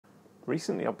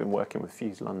Recently I've been working with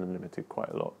Fuse London Limited quite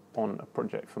a lot on a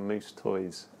project for Moose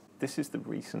Toys. This is the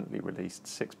recently released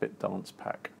 6-bit dance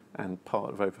pack and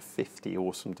part of over 50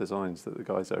 awesome designs that the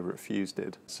guys over at Fuse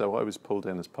did. So I was pulled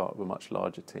in as part of a much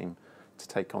larger team to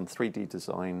take on 3D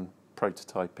design,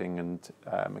 prototyping and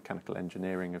mechanical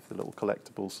engineering of the little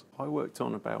collectibles. I worked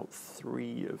on about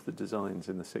 3 of the designs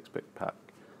in the 6-bit pack.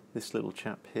 This little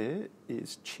chap here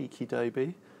is Cheeky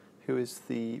Doby, who is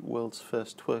the world's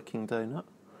first twerking donut.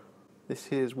 This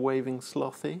here's Waving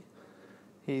Slothy.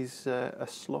 He's a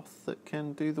sloth that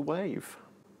can do the wave.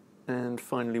 And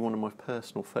finally, one of my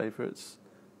personal favourites,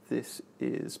 this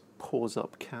is Paws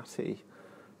Up Catty.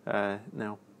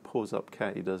 Now, Paws Up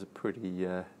Catty does a pretty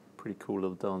cool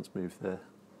little dance move there.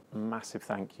 A massive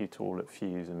thank you to all at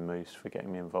Fuse and Moose for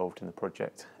getting me involved in the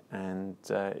project. And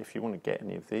if you want to get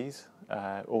any of these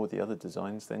or the other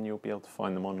designs, then you'll be able to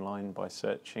find them online by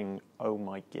searching Oh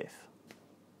My GIF.